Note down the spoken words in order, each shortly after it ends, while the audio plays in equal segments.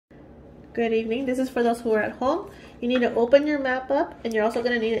Good evening. This is for those who are at home. You need to open your map up, and you're also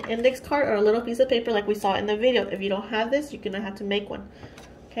going to need an index card or a little piece of paper like we saw in the video. If you don't have this, you're going to have to make one.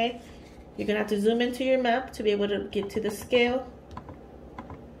 Okay? You're going to have to zoom into your map to be able to get to the scale.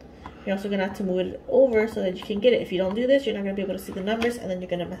 You're also going to have to move it over so that you can get it. If you don't do this, you're not going to be able to see the numbers, and then you're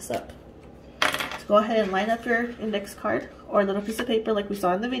going to mess up. So go ahead and line up your index card or a little piece of paper like we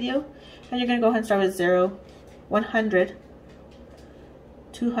saw in the video. And you're going to go ahead and start with 0, 100,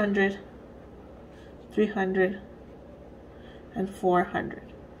 200, 300, and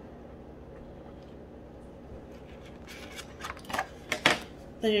 400.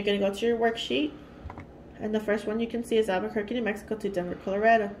 Then you're going to go to your worksheet, and the first one you can see is Albuquerque, New Mexico to Denver,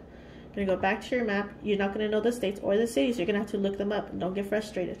 Colorado. You're going to go back to your map. You're not going to know the states or the cities. You're going to have to look them up, and don't get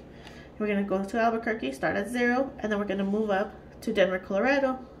frustrated. We're going to go to Albuquerque, start at 0, and then we're going to move up to Denver,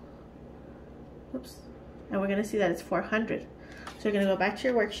 Colorado. Oops. And we're going to see that it's 400. So you're going to go back to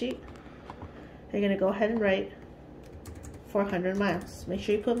your worksheet. You're going to go ahead and write 400 miles. Make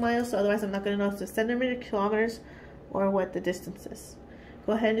sure you put miles, so otherwise I'm not going to know if it's centimeters, kilometers, or what the distance is.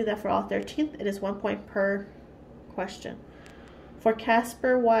 Go ahead and do that for all 13th. It is 1 point per question. For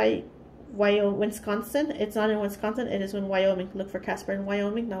Casper, Wisconsin, it's not in Wisconsin, it is in Wyoming. Look for Casper in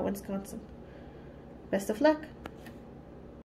Wyoming, not Wisconsin. Best of luck.